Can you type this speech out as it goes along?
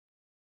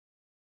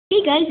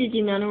Hey guys, it's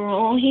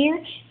Emmanuel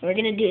here. We're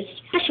gonna do a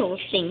special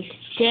thing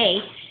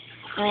today.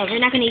 We're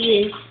not gonna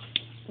use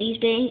these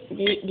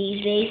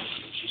beys,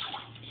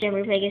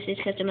 Silver Pegasus,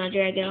 Custom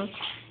Drago,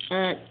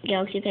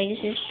 Galaxy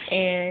Pegasus,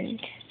 and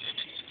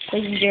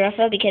Poison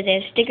Giraffe because they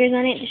have stickers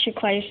on it. This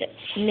requires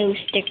no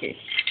stickers.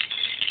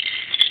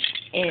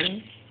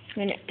 And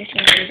I'm just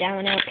gonna leave that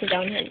one out because that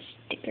one has a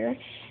sticker,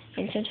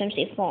 and sometimes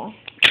they fall.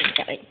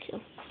 That way too.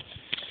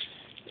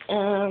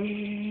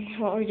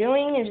 What we're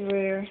doing is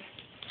we're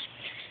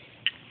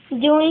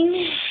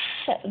doing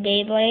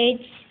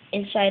Beyblades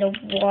inside of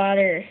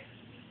water.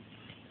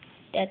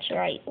 That's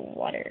right,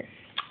 water.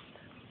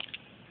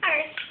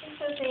 Alright,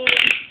 so say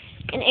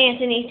and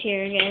Anthony's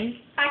here again.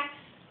 hi.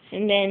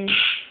 And then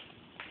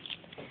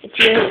it's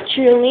yours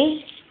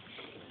truly.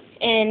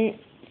 And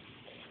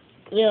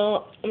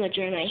I'm gonna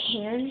dry my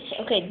hands.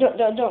 Okay,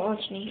 don't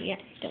watch me. Yeah,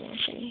 don't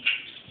watch me.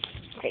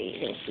 Okay, you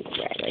can see the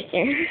red right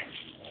there.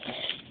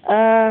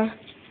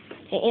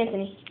 Hey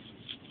Anthony.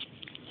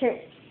 Here.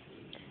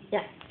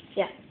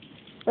 Yeah.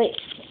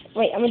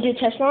 Wait, I'm gonna do a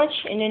test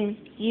launch, and then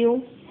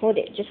you hold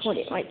it. Just hold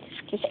it. Like,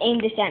 just aim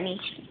this at me.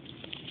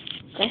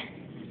 Okay?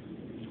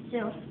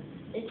 So,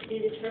 let's do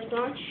this first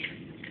launch.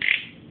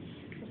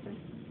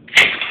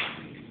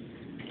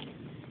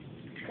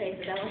 Okay,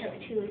 so that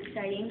wasn't too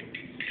exciting.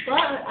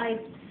 But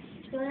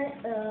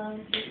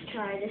let's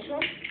try this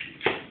one.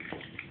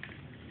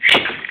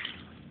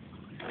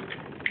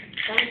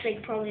 That one's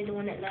like probably the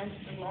one that lasts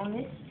the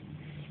longest.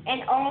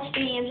 And all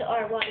stadiums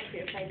are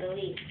waterproof, I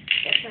believe.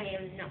 If I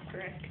am not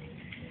correct.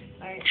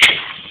 Alright.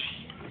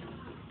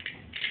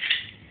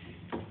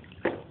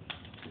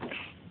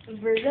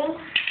 Virgo.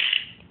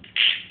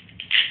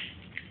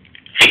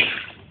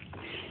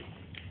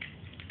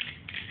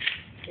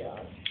 So,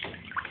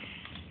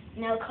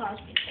 now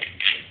Cosmic.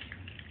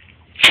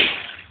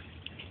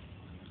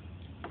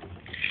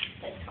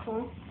 That's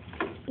cool.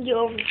 You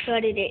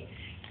overshotted it.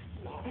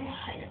 No, I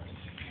know.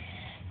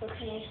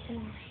 Okay, so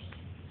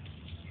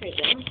there you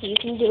go. You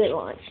can do it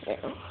once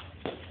now.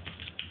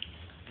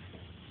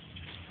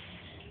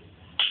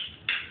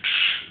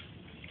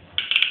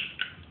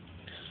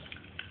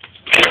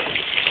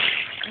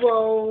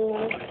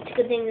 Whoa, it's a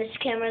good thing this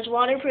camera is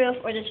waterproof,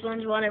 or this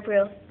one's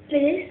waterproof. It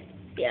is?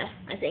 Yeah,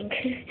 I think.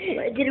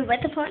 Did it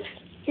wet the pot?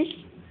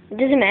 It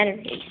doesn't matter.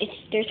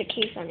 There's a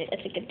case on it.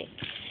 That's a good thing.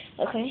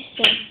 Okay,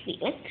 so the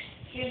next.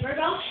 Here's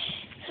Virgo.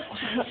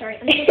 I'm sorry.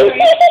 I'm so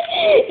sorry.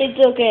 It's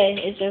okay.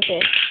 It's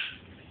okay.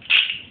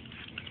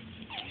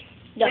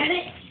 No. Got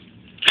it?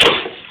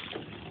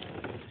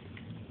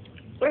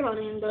 We're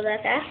holding him go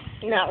that fast?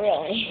 Not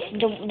really.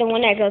 The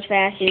one that goes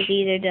fast is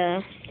either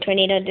the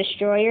Tornado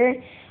Destroyer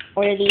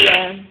or the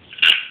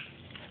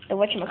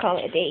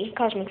whatchamacallit, the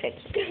Cosmic Fix.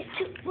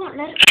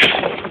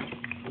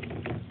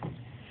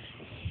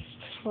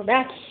 Well,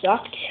 that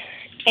sucked.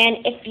 And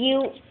if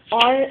you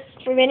are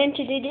forbidden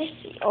to do this,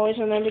 always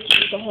remember to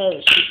use a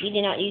hose. We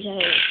did not use a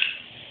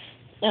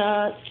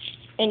hose.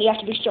 And you have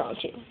to be strong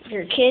too. If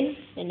you're a kid,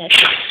 then that's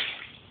it.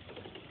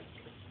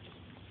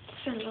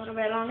 Spend a little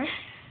bit longer.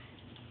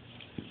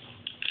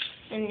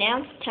 And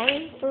now,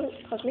 time for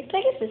Cosmic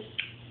Pegasus.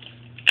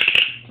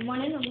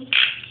 One and only.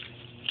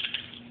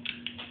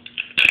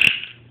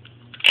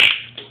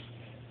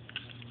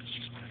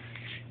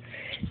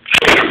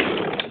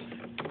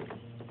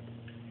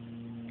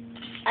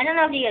 I don't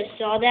know if you guys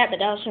saw that, but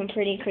that was some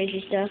pretty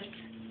crazy stuff.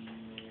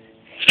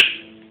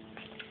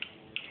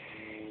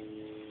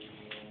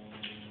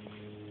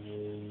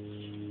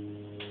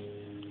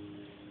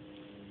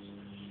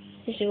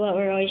 This is what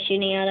we're always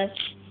shooting out of.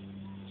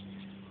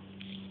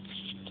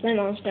 It's my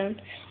mom's phone.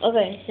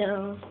 Okay,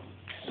 so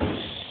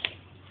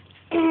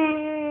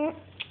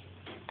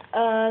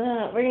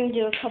we're gonna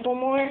do a couple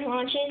more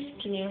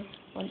launches. Can you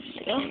hold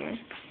the camera?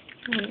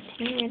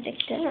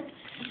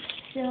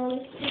 So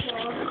let's go.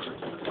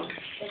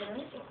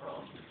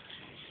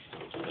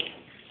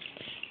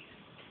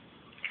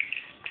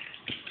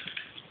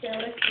 So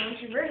let's go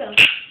into Virgo.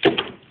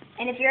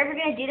 And if you're ever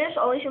gonna do this,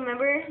 always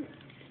remember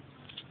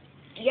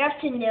you have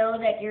to know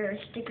that your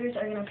stickers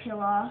are gonna peel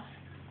off.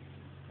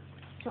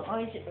 So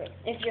always,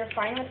 if you're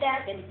fine with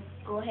that, then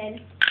go ahead and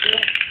do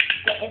it.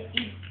 But if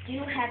you do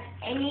have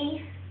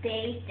any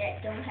beys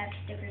that don't have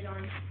stickers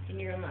on, then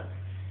you're in luck.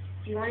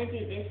 If you want to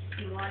do this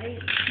in water, you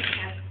can't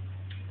have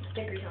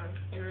stickers on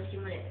unless you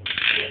want to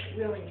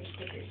ruin your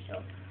stickers.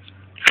 So,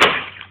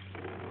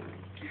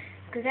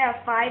 because I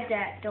have 5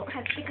 that don't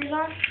have stickers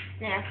on,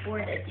 and I have 4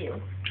 that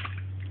do.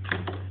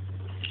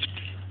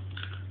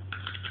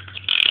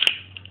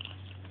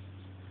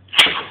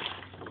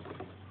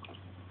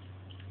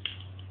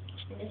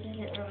 And this isn't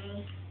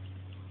really.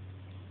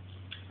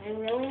 What I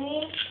really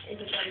need is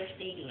a better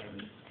stadium.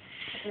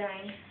 It's like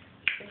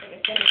I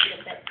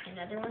said, that's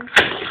another one.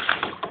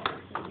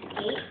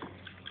 8.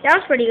 That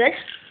was pretty good.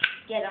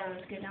 Yeah, that one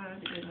was good. That one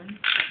was a good one.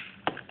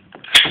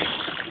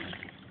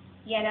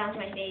 Yeah, that was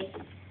my base.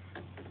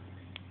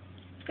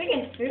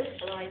 Freaking fruit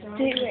flies on.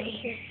 Do it right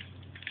here.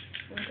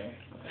 Okay.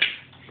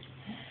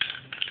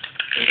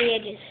 On the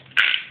edges.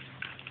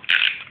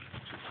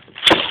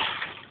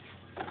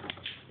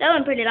 That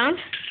one put it on.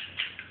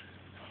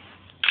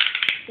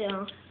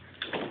 So,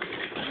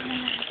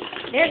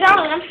 There's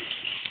all of them.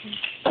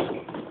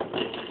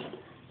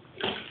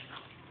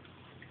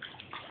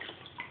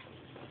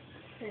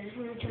 I'm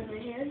going to turn my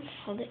hands.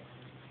 Hold it.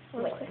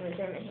 Wait, I'm going to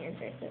turn my hands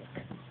right quick.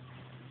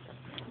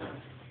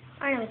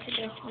 I know what to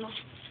do. Hold on.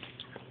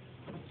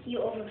 You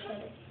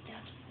overfed it.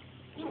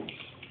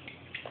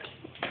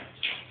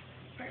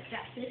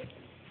 Perfect.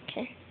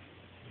 Okay.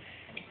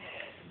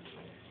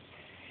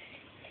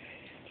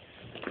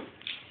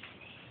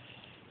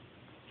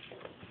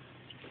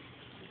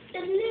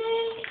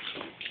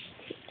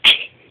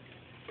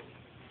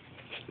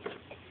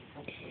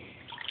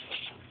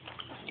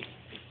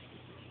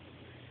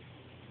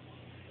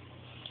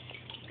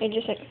 Wait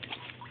just a second.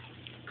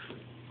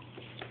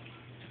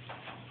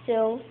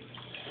 So,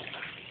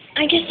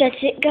 I guess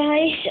that's it,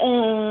 guys.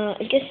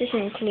 I guess this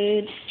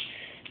includes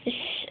this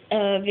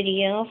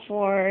video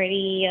for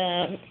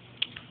the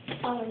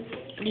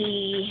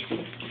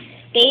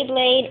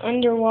Beyblade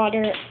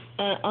underwater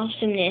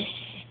awesomeness,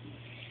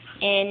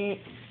 and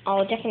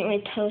I'll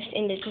definitely post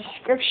in the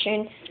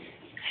description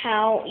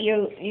how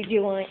you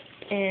do it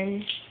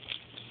and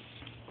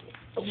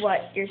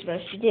what you're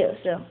supposed to do.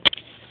 So,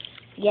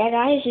 yeah,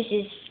 guys,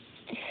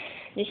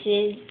 this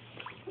is.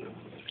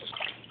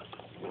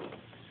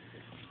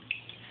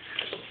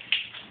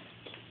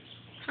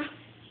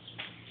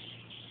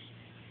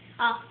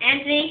 Oh,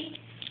 Anthony.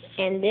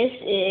 And this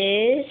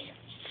is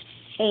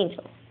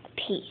Angel.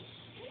 Peace.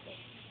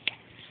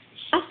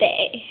 A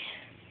day.